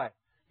God. Why?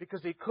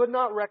 Because he could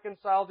not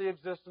reconcile the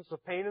existence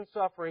of pain and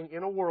suffering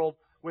in a world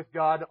with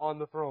God on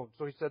the throne.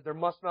 So he said, there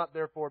must not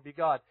therefore be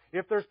God.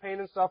 If there's pain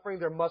and suffering,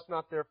 there must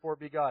not therefore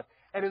be God.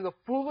 And in the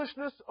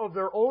foolishness of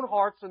their own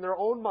hearts and their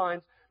own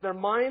minds, their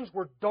minds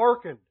were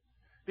darkened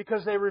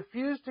because they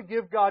refused to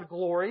give God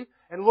glory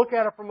and look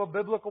at it from a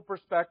biblical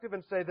perspective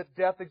and say that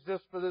death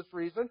exists for this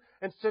reason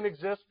and sin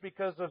exists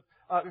because of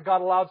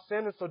God allowed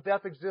sin, and so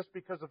death exists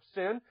because of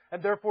sin,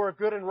 and therefore a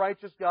good and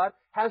righteous God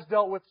has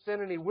dealt with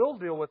sin and He will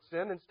deal with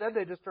sin. Instead,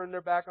 they just turned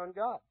their back on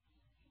God.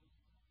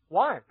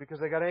 Why? Because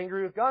they got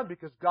angry with God,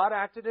 because God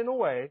acted in a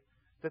way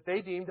that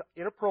they deemed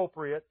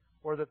inappropriate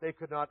or that they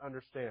could not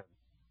understand.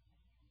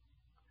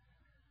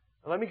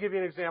 Now, let me give you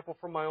an example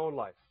from my own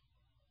life,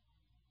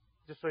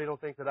 just so you don't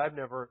think that I've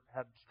never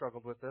had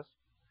struggled with this.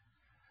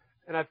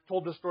 And I've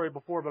told this story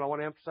before, but I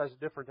want to emphasize a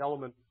different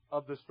element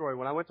of this story.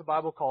 When I went to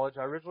Bible college,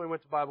 I originally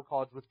went to Bible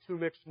college with two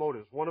mixed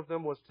motives. One of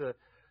them was to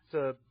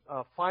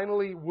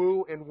finally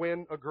woo and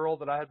win a girl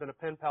that I had been a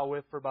pen pal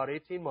with for about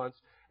 18 months,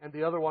 and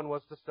the other one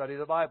was to study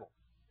the Bible.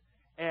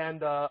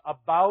 And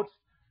about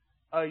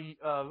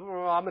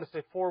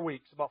 4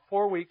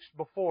 weeks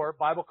before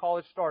Bible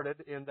college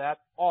started in that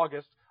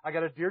August, I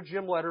got a Dear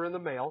Jim letter in the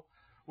mail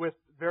with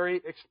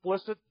very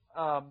explicit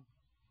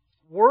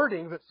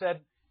wording that said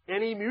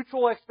any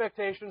mutual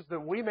expectations that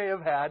we may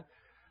have had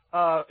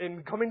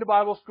in coming to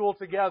Bible school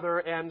together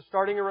and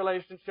starting a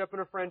relationship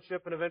and a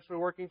friendship and eventually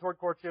working toward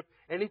courtship,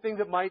 anything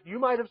that you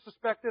might have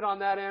suspected on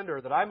that end or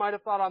that I might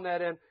have thought on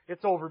that end,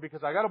 it's over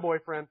because I got a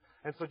boyfriend.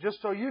 And so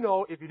just so you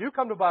know, if you do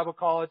come to Bible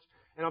college,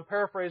 and I'm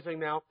paraphrasing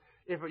now,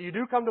 if you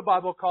do come to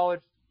Bible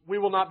college, we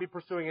will not be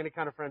pursuing any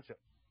kind of friendship.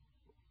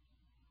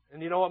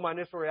 And you know what my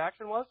initial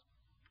reaction was?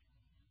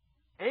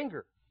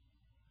 Anger.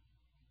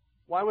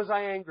 Why was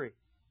I angry?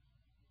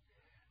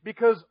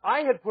 Because I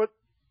had put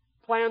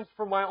plans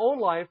for my own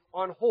life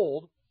on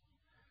hold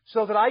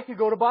so that I could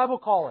go to Bible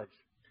college.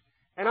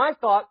 And I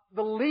thought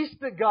the least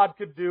that God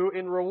could do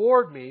and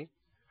reward me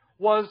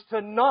was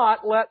to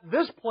not let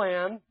this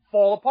plan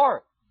fall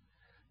apart.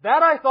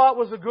 That I thought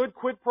was a good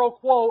quid pro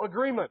quo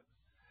agreement.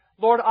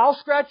 Lord, I'll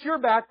scratch your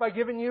back by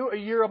giving you a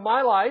year of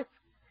my life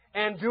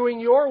and doing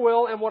your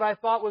will and what I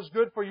thought was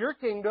good for your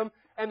kingdom,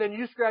 and then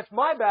you scratch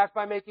my back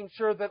by making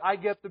sure that I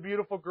get the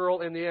beautiful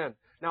girl in the end.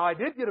 Now, I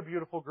did get a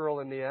beautiful girl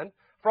in the end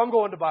from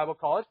going to Bible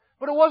college,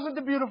 but it wasn't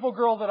the beautiful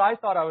girl that I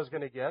thought I was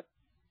going to get.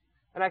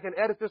 And I can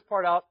edit this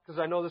part out because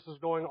I know this is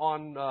going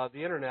on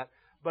the internet,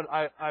 but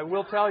I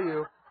will tell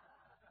you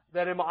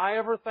that am I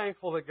ever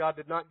thankful that God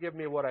did not give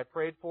me what I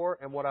prayed for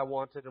and what I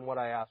wanted and what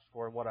I asked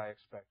for and what I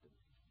expected.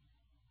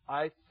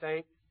 I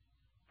thank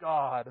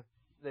God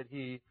that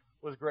He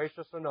was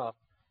gracious enough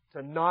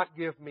to not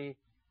give me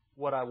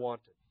what I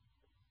wanted.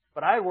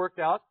 But I had worked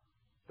out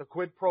the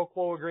quid pro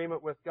quo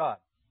agreement with God.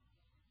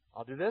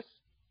 I'll do this,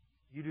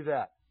 you do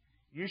that.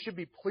 You should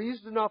be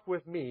pleased enough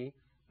with me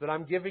that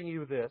I'm giving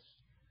you this,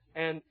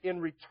 and in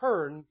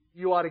return,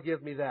 you ought to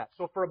give me that.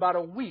 So for about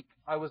a week,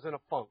 I was in a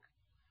funk.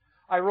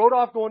 I wrote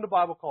off going to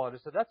Bible college.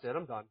 I said, that's it,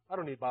 I'm done. I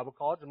don't need Bible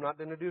college. I'm not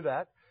going to do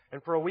that.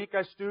 And for a week,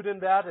 I stewed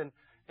in that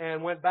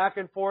and went back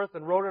and forth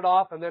and wrote it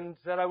off and then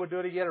said I would do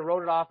it again and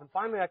wrote it off. And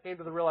finally, I came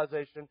to the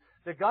realization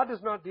that God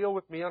does not deal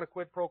with me on a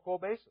quid pro quo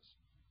basis.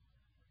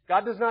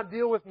 God does not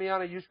deal with me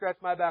on a you scratch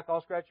my back,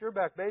 I'll scratch your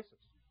back basis.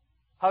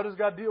 How does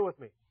God deal with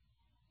me?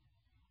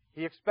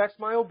 He expects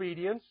my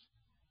obedience,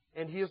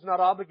 and He is not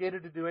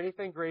obligated to do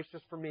anything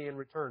gracious for me in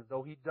return,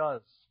 though He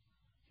does.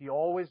 He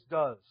always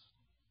does.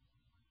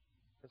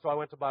 And so I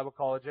went to Bible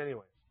college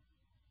anyway.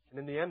 And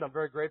in the end, I'm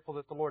very grateful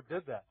that the Lord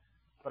did that.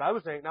 But I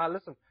was saying, now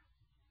listen,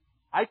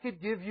 I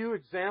could give you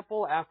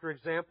example after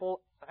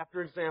example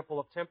after example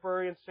of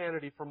temporary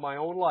insanity from my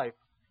own life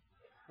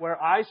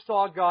where I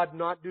saw God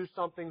not do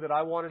something that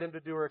I wanted Him to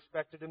do or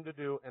expected Him to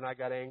do, and I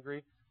got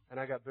angry and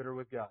I got bitter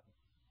with God.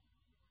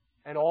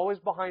 And always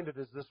behind it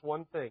is this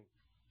one thing.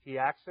 He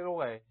acts in a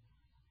way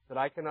that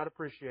I cannot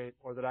appreciate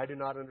or that I do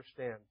not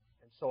understand,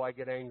 and so I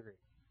get angry.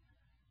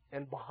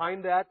 And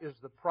behind that is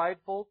the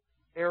prideful,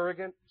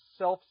 arrogant,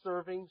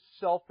 self-serving,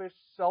 selfish,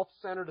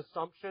 self-centered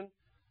assumption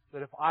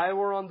that if I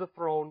were on the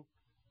throne,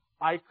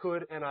 I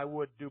could and I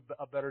would do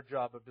a better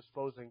job of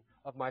disposing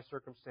of my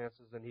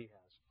circumstances than He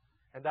has.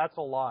 And that's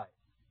a lie.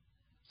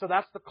 So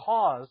that's the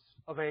cause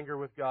of anger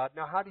with God.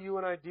 Now, how do you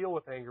and I deal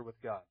with anger with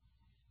God?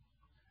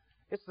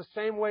 It's the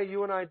same way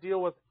you and I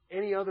deal with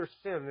any other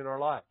sin in our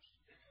lives.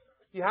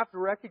 You have to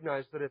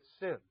recognize that it's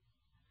sin.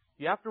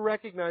 You have to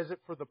recognize it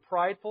for the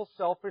prideful,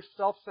 selfish,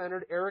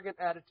 self-centered, arrogant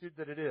attitude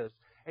that it is.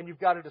 And you've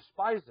got to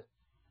despise it.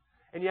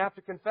 And you have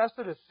to confess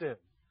it as sin.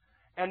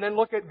 And then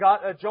look at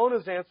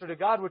Jonah's answer to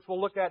God, which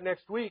we'll look at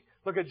next week.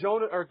 Look at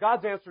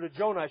God's answer to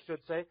Jonah, I should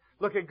say.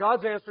 Look at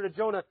God's answer to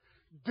Jonah.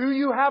 Do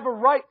you have a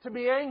right to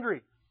be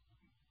angry?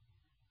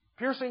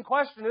 Piercing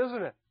question,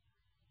 isn't it?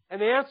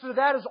 And the answer to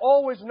that is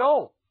always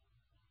no.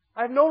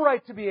 I have no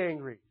right to be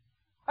angry.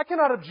 I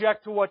cannot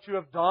object to what you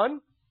have done.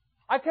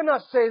 I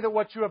cannot say that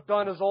what you have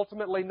done is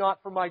ultimately not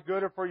for my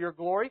good or for your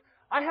glory.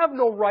 I have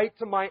no right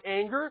to my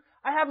anger.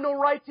 I have no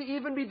right to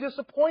even be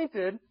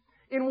disappointed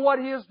in what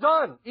He has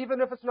done,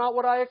 even if it's not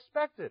what I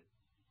expected.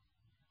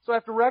 So I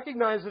have to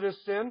recognize it as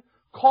sin,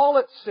 call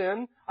it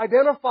sin,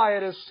 identify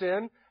it as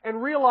sin,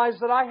 and realize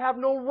that I have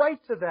no right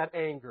to that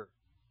anger.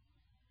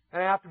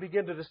 And I have to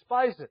begin to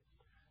despise it.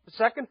 The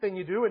second thing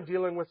you do in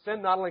dealing with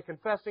sin, not only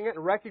confessing it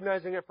and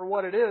recognizing it for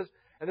what it is,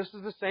 and this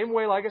is the same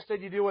way, like I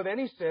said, you deal with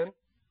any sin,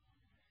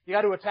 you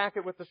got to attack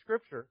it with the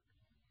Scripture.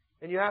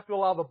 And you have to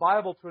allow the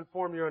Bible to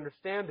inform your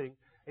understanding.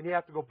 And you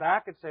have to go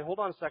back and say, hold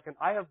on a second,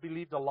 I have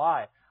believed a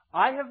lie.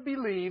 I have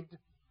believed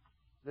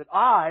that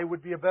I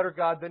would be a better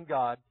God than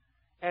God.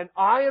 And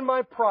I in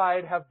my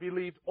pride have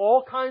believed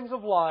all kinds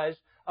of lies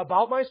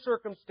about my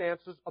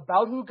circumstances,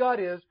 about who God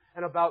is,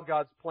 and about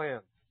God's plan.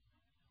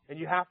 And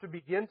you have to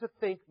begin to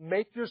think,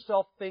 make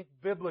yourself think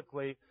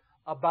biblically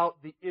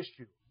about the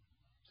issue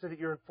so that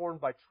you're informed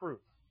by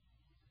truth.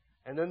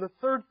 And then the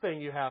third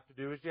thing you have to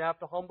do is you have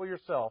to humble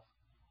yourself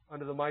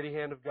under the mighty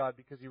hand of God,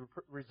 because He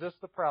resists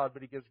the proud,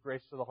 but He gives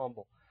grace to the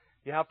humble.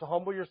 You have to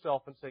humble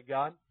yourself and say,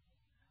 God,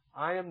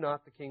 I am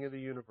not the King of the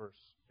universe,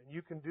 and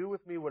you can do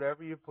with me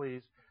whatever you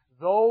please.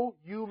 Though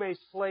you may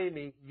slay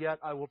me, yet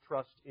I will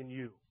trust in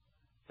you.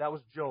 That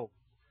was Job.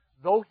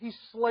 Though He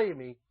slay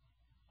me,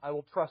 I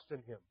will trust in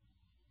Him.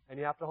 And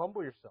you have to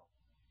humble yourself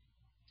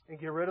and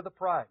get rid of the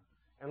pride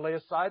and lay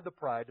aside the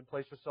pride and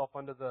place yourself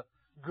under the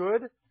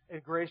good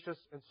and gracious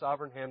and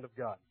sovereign hand of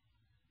God.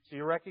 So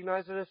you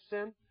recognize it as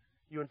sin.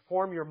 You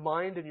inform your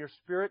mind and your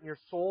spirit and your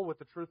soul with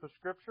the truth of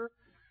Scripture.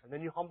 And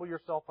then you humble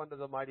yourself under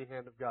the mighty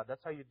hand of God.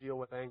 That's how you deal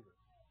with anger.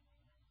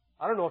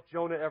 I don't know if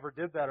Jonah ever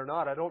did that or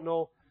not. I don't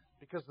know,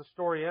 because the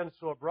story ends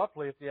so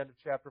abruptly at the end of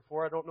chapter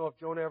 4, I don't know if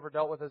Jonah ever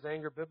dealt with his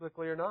anger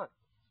biblically or not.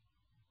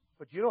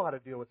 But you know how to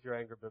deal with your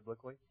anger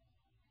biblically.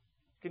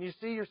 Can you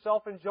see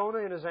yourself in Jonah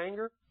in his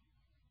anger?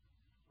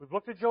 We've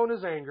looked at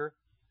Jonah's anger.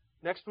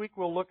 Next week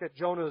we'll look at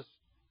Jonah's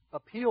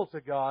appeal to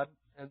God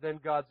and then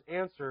God's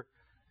answer.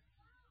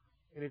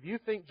 And if you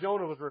think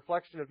Jonah was a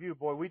reflection of you,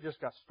 boy, we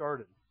just got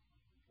started.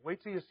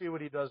 Wait till you see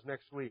what he does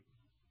next week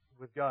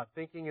with God,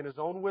 thinking in his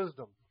own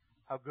wisdom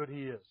how good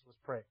he is. Let's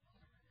pray.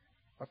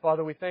 Our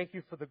Father, we thank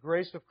you for the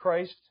grace of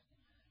Christ.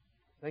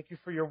 Thank you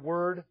for your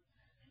word.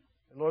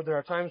 And Lord, there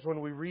are times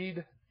when we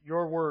read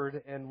your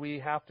word and we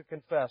have to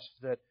confess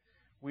that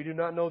we do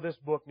not know this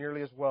book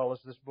nearly as well as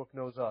this book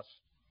knows us.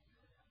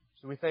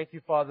 So we thank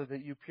you, Father,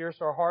 that you pierce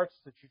our hearts,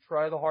 that you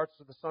try the hearts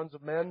of the sons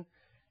of men,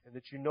 and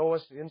that you know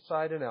us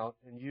inside and out,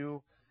 and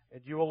you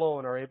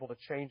alone are able to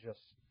change us.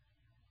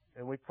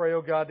 And we pray,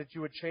 O God, that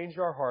you would change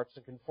our hearts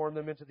and conform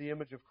them into the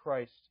image of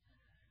Christ.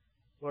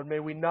 Lord, may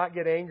we not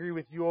get angry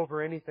with you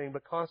over anything,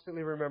 but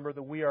constantly remember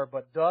that we are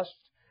but dust.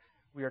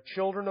 We are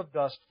children of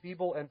dust,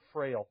 feeble and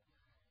frail.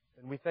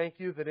 And we thank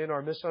you that in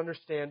our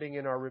misunderstanding,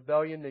 in our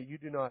rebellion, that you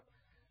do not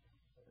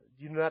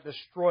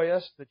destroy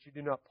us, that you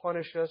do not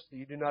punish us, that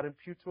you do not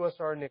impute to us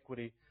our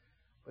iniquity,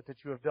 but that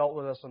you have dealt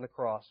with us on the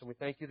cross. And we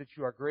thank you that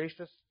you are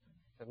gracious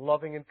and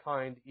loving and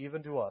kind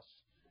even to us.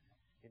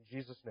 In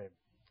Jesus' name,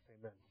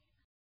 amen.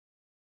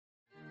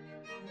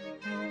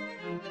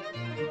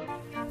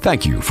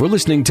 Thank you for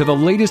listening to the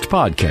latest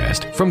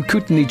podcast from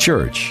Kootenai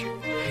Church.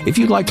 If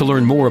you'd like to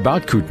learn more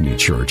about Kootenai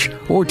Church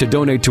or to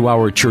donate to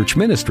our church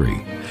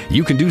ministry,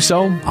 you can do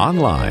so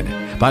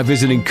online by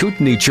visiting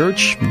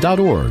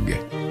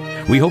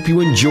kootenaichurch.org. We hope you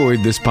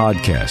enjoyed this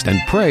podcast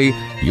and pray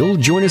you'll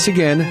join us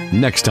again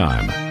next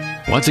time.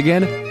 Once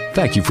again,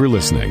 thank you for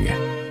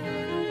listening.